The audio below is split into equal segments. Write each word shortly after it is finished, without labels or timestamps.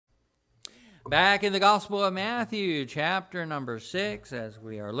Back in the Gospel of Matthew, chapter number 6, as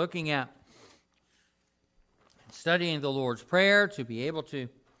we are looking at studying the Lord's Prayer to be able to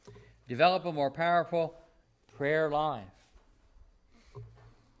develop a more powerful prayer life.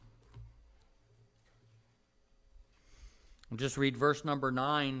 I'll just read verse number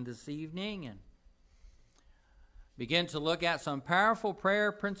 9 this evening and begin to look at some powerful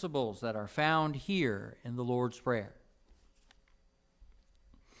prayer principles that are found here in the Lord's Prayer.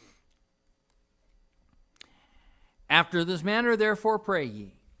 After this manner, therefore, pray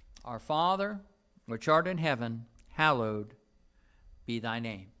ye, Our Father, which art in heaven, hallowed be thy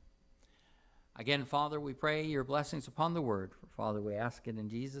name. Again, Father, we pray your blessings upon the word. Father, we ask it in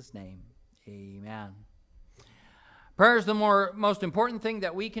Jesus' name. Amen. Prayer is the most important thing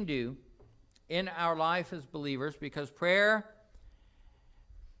that we can do in our life as believers, because prayer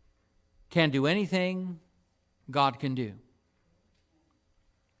can do anything God can do.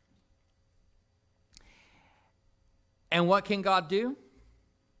 And what can God do?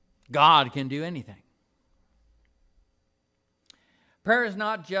 God can do anything. Prayer is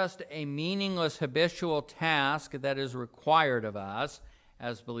not just a meaningless habitual task that is required of us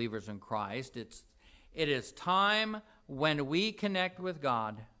as believers in Christ. It is time when we connect with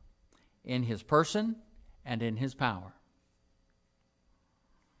God in his person and in his power.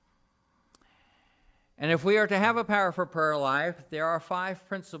 And if we are to have a powerful prayer life, there are 5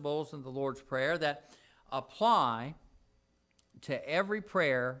 principles in the Lord's Prayer that apply to every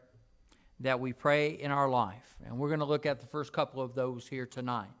prayer that we pray in our life. And we're going to look at the first couple of those here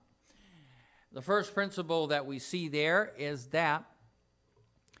tonight. The first principle that we see there is that,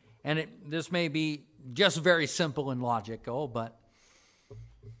 and this may be just very simple and logical, but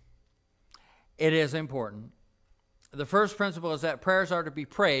it is important. The first principle is that prayers are to be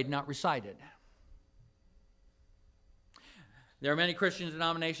prayed, not recited. There are many Christian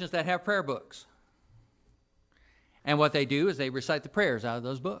denominations that have prayer books. And what they do is they recite the prayers out of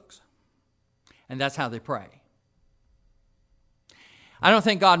those books. And that's how they pray. I don't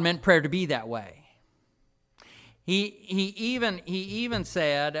think God meant prayer to be that way. He even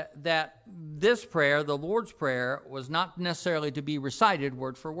said that this prayer, the Lord's Prayer, was not necessarily to be recited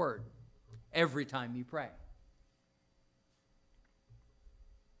word for word every time you pray.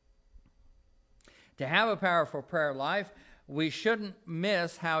 To have a powerful prayer life, we shouldn't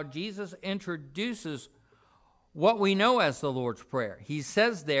miss how Jesus introduces what we know as the Lord's Prayer. He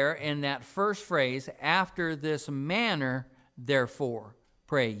says there in that first phrase, after this manner, therefore,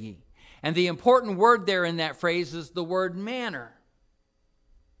 pray ye. And the important word there in that phrase is the word manner,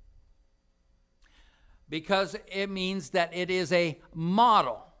 because it means that it is a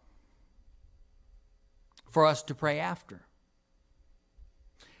model for us to pray after.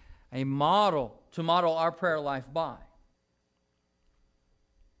 A model to model our prayer life by.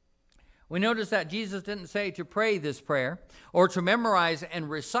 We notice that Jesus didn't say to pray this prayer or to memorize and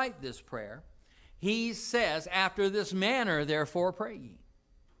recite this prayer. He says, after this manner, therefore, pray ye.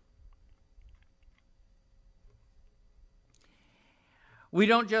 We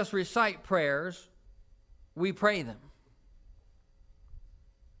don't just recite prayers, we pray them.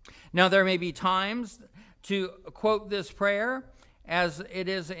 Now, there may be times to quote this prayer as it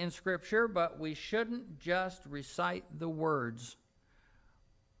is in Scripture, but we shouldn't just recite the words.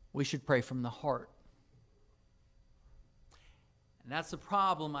 We should pray from the heart. And that's the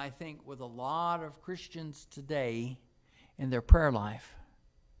problem, I think, with a lot of Christians today in their prayer life.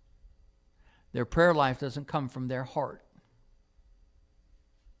 Their prayer life doesn't come from their heart.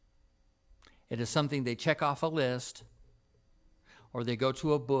 It is something they check off a list, or they go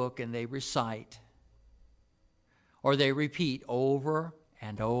to a book and they recite, or they repeat over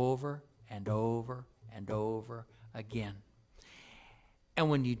and over and over and over again. And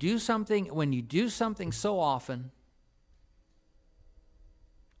when you do something so often,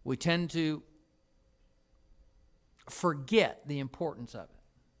 we tend to forget the importance of it.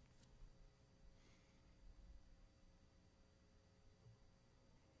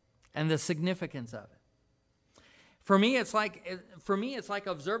 And the significance of it. For me, it's like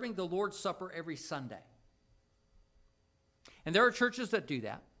observing the Lord's Supper every Sunday. And there are churches that do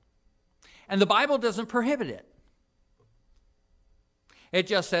that. And the Bible doesn't prohibit it. It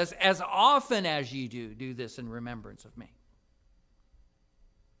just says, as often as you do this in remembrance of me.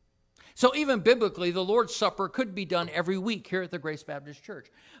 So even biblically, the Lord's Supper could be done every week here at the Grace Baptist Church.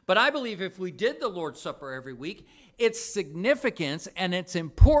 But I believe if we did the Lord's Supper every week, its significance and its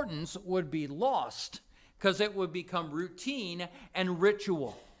importance would be lost, because it would become routine and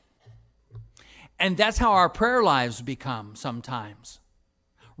ritual. And that's how our prayer lives become sometimes.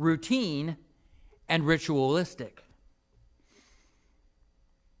 Routine and ritualistic.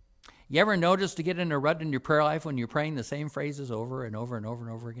 You ever notice to get in a rut in your prayer life when you're praying the same phrases over and over and over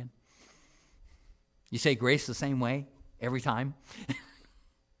and over again? You say grace the same way every time?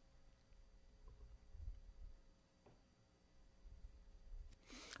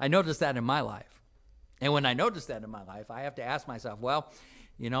 I noticed that in my life. And when I notice that in my life, I have to ask myself, well,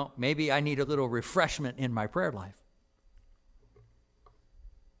 maybe I need a little refreshment in my prayer life.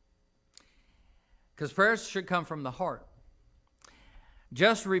 Because prayers should come from the heart.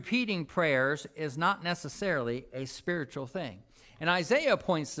 Just repeating prayers is not necessarily a spiritual thing. And Isaiah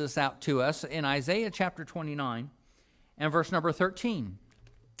points this out to us in Isaiah chapter 29 and verse number 13.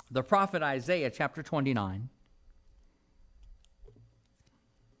 The prophet Isaiah chapter 29.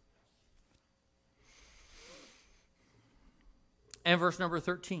 And verse number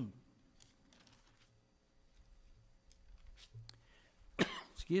 13.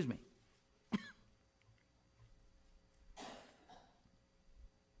 Excuse me.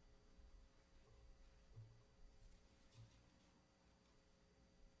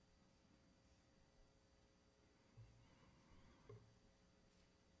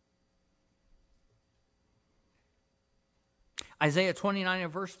 Isaiah 29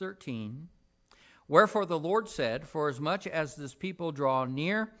 and verse 13. Wherefore the Lord said, for as much as this people draw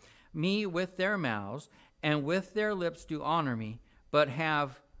near me with their mouths, and with their lips do honor me, but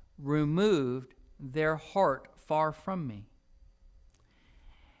have removed their heart far from me,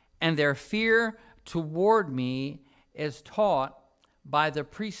 and their fear toward me is taught by the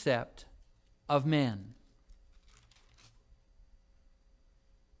precept of men.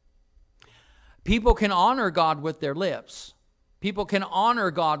 People can honor God with their lips. People can honor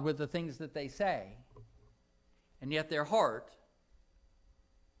God with the things that they say, and yet their heart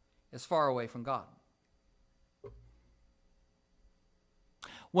is far away from God.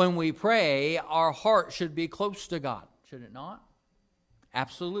 When we pray, our heart should be close to God, should it not?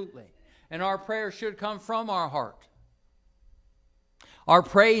 Absolutely. And our prayer should come from our heart. Our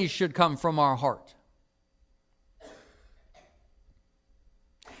praise should come from our heart.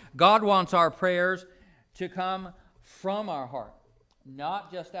 God wants our prayers to come from our heart, not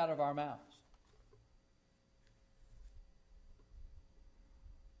just out of our mouths.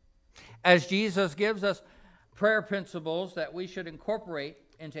 As Jesus gives us prayer principles that we should incorporate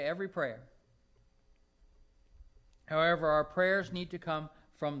into every prayer. However, our prayers need to come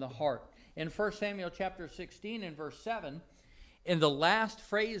from the heart. In 1 Samuel chapter 16 and verse 7, in the last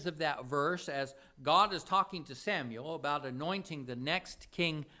phrase of that verse, as God is talking to Samuel about anointing the next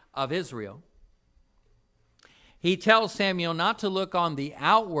king of Israel, he tells Samuel not to look on the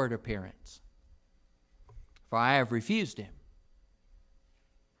outward appearance, for I have refused him.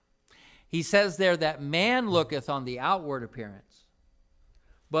 He says there that man looketh on the outward appearance,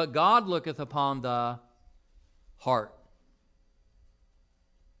 but God looketh upon the heart.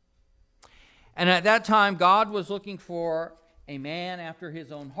 And at that time, God was looking for a man after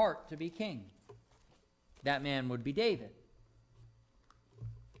his own heart to be king. That man would be David.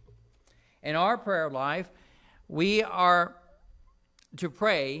 In our prayer life, we are to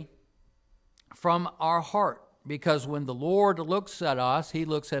pray from our heart, because when the Lord looks at us, he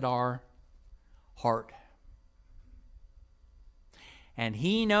looks at our heart. And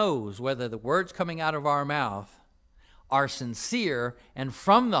he knows whether the words coming out of our mouth are sincere and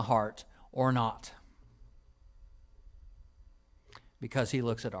from the heart or not, because he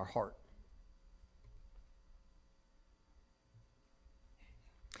looks at our heart.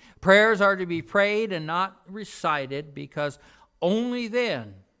 Prayers are to be prayed and not recited, because only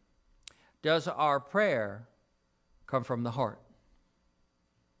then does our prayer come from the heart.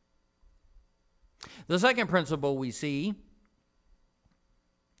 The second principle we see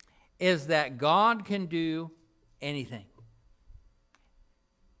is that God can do anything,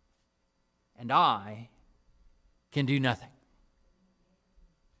 and I can do nothing.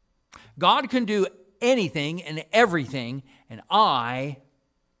 God can do anything and everything, and I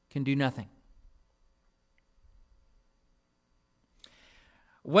can do nothing.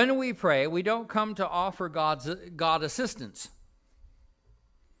 When we pray, we don't come to offer God assistance.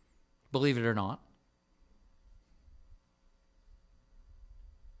 Believe it or not.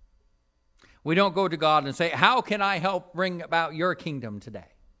 We don't go to God and say, how can I help bring about your kingdom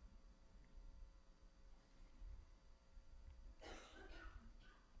today?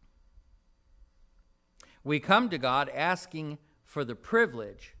 We come to God asking for the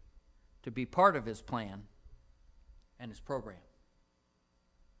privilege to be part of his plan and his program.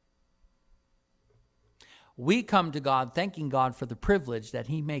 We come to God thanking God for the privilege that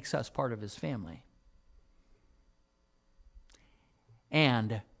he makes us part of his family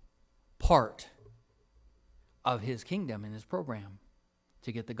and part of his kingdom and his program.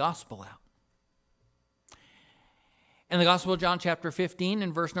 to get the gospel out. In the Gospel of John chapter 15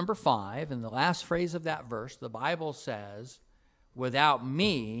 and verse number 5, in the last phrase of that verse, the Bible says, "Without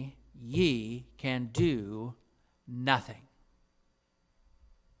me ye can do nothing."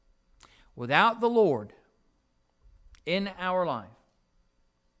 Without the Lord in our life,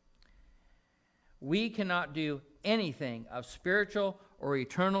 we cannot do anything of spiritual or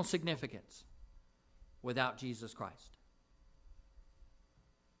eternal significance without Jesus Christ.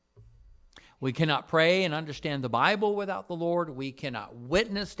 We cannot pray and understand the Bible without the Lord. We cannot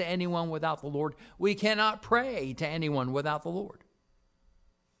witness to anyone without the Lord. We cannot pray to anyone without the Lord.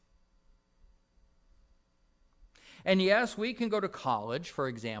 And yes, we can go to college, for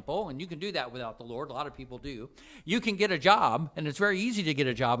example, and you can do that without the Lord. A lot of people do. You can get a job, and it's very easy to get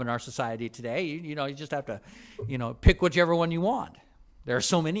a job in our society today. You just have to, pick whichever one you want. There are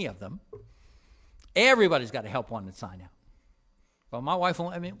so many of them. Everybody's got a help wanted sign out. Well, my wife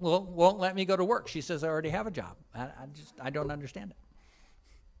won't let me go to work. She says I already have a job. I don't understand it.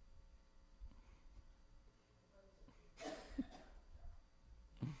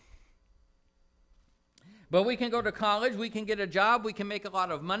 But we can go to college, we can get a job, we can make a lot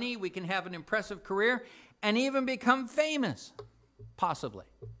of money, we can have an impressive career, and even become famous, possibly,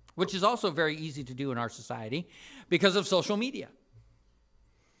 which is also very easy to do in our society because of social media.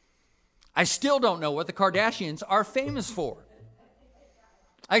 I still don't know what the Kardashians are famous for,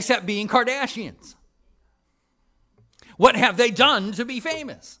 except being Kardashians. What have they done to be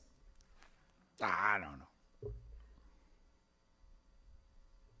famous? I don't know.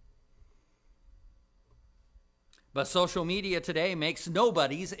 But social media today makes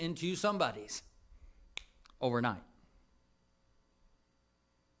nobodies into somebodies overnight.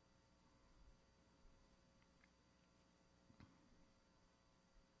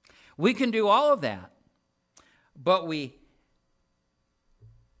 We can do all of that, but we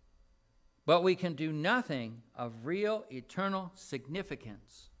can do nothing of real eternal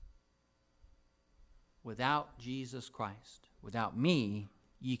significance without Jesus Christ. Without me,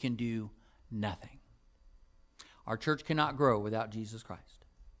 ye can do nothing. Our church cannot grow without Jesus Christ.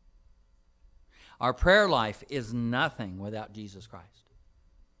 Our prayer life is nothing without Jesus Christ.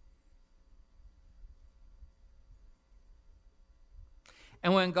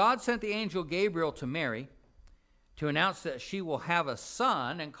 And when God sent the angel Gabriel to Mary to announce that she will have a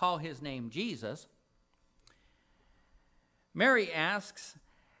son and call his name Jesus, Mary asks,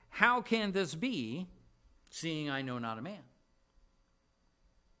 "How can this be, seeing I know not a man?"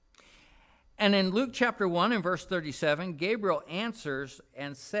 And in Luke chapter 1 and verse 37, Gabriel answers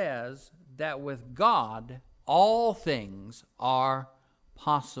and says that with God, all things are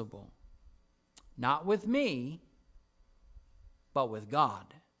possible. Not with me, but with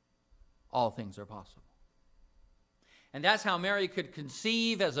God, all things are possible. And that's how Mary could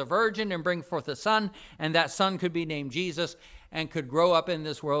conceive as a virgin and bring forth a son, and that son could be named Jesus and could grow up in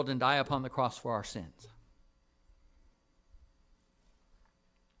this world and die upon the cross for our sins.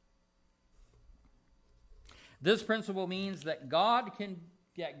 This principle means that God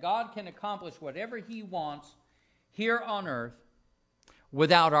can accomplish whatever he wants here on earth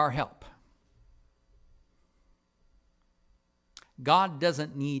without our help. God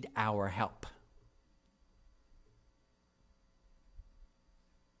doesn't need our help.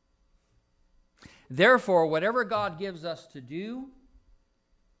 Therefore, whatever God gives us to do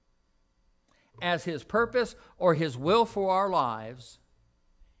as his purpose or his will for our lives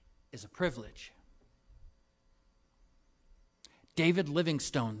is a privilege. David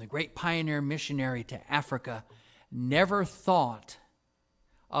Livingstone, the great pioneer missionary to Africa, never thought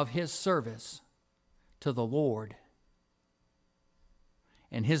of his service to the Lord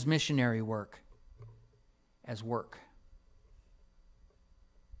and his missionary work as work.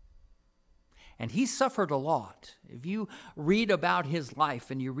 And he suffered a lot. If you read about his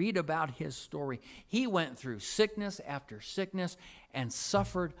life and you read about his story, he went through sickness after sickness and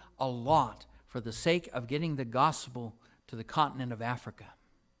suffered a lot for the sake of getting the gospel to the continent of Africa.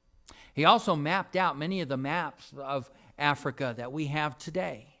 He also mapped out many of the maps of Africa that we have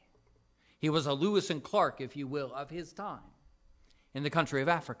today. He was a Lewis and Clark, if you will, of his time in the country of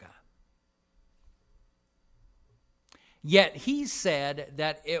Africa. Yet he said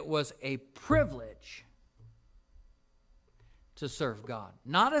that it was a privilege to serve God.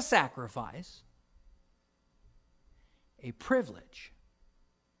 Not a sacrifice, a privilege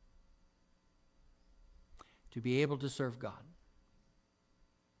to be able to serve God.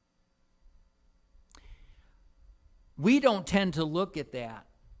 We don't tend to look at that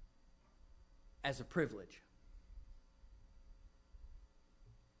as a privilege.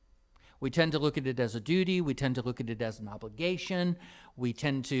 We tend to look at it as a duty. We tend to look at it as an obligation. We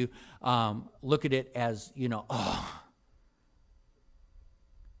tend to look at it as,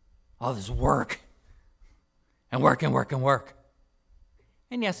 all this work and work and work and work.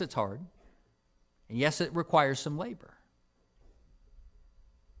 And yes, it's hard. And yes, it requires some labor.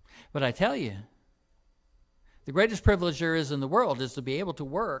 But I tell you, the greatest privilege there is in the world is to be able to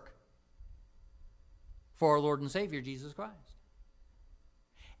work for our Lord and Savior, Jesus Christ.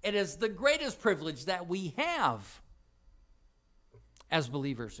 It is the greatest privilege that we have as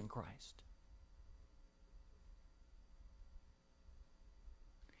believers in Christ.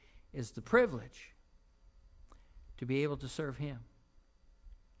 Is the privilege to be able to serve Him.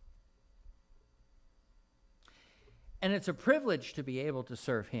 And it's a privilege to be able to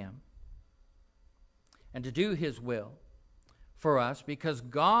serve Him and to do His will for us, because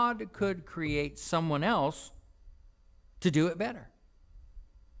God could create someone else to do it better.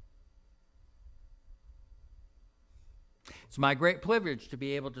 It's my great privilege to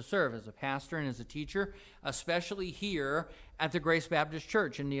be able to serve as a pastor and as a teacher, especially here at the Grace Baptist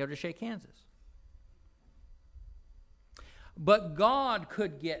Church in Neodesha, Kansas. But God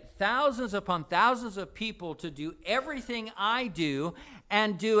could get thousands upon thousands of people to do everything I do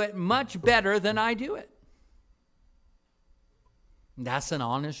and do it much better than I do it. That's an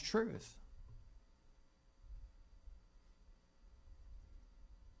honest truth.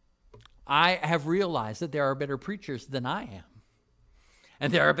 I have realized that there are better preachers than I am.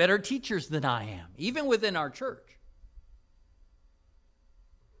 And there are better teachers than I am, even within our church.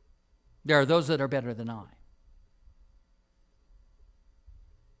 There are those that are better than I.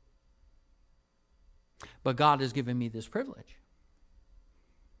 But God has given me this privilege.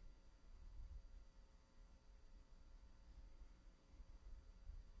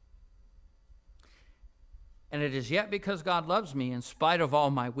 And it is yet because God loves me in spite of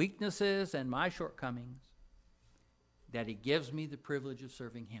all my weaknesses and my shortcomings that He gives me the privilege of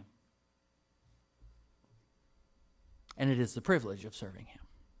serving Him. And it is the privilege of serving Him.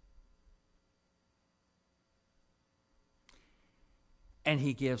 And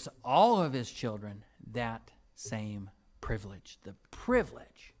He gives all of His children that same privilege, the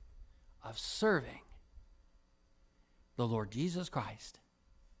privilege of serving the Lord Jesus Christ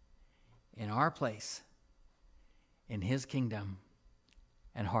in our place in His kingdom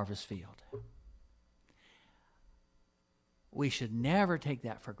and harvest field. We should never take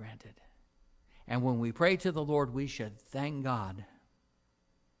that for granted. And when we pray to the Lord, we should thank God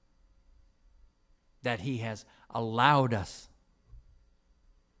that He has allowed us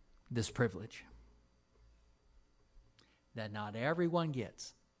this privilege that not everyone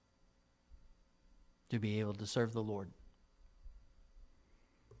gets, to be able to serve the Lord.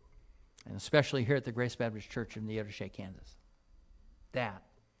 And especially here at the Grace Baptist Church in Neodesha, Kansas. That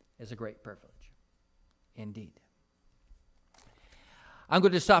is a great privilege, indeed. I'm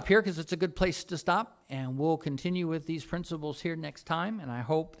going to stop here because it's a good place to stop, and we'll continue with these principles here next time, and I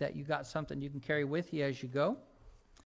hope that you got something you can carry with you as you go.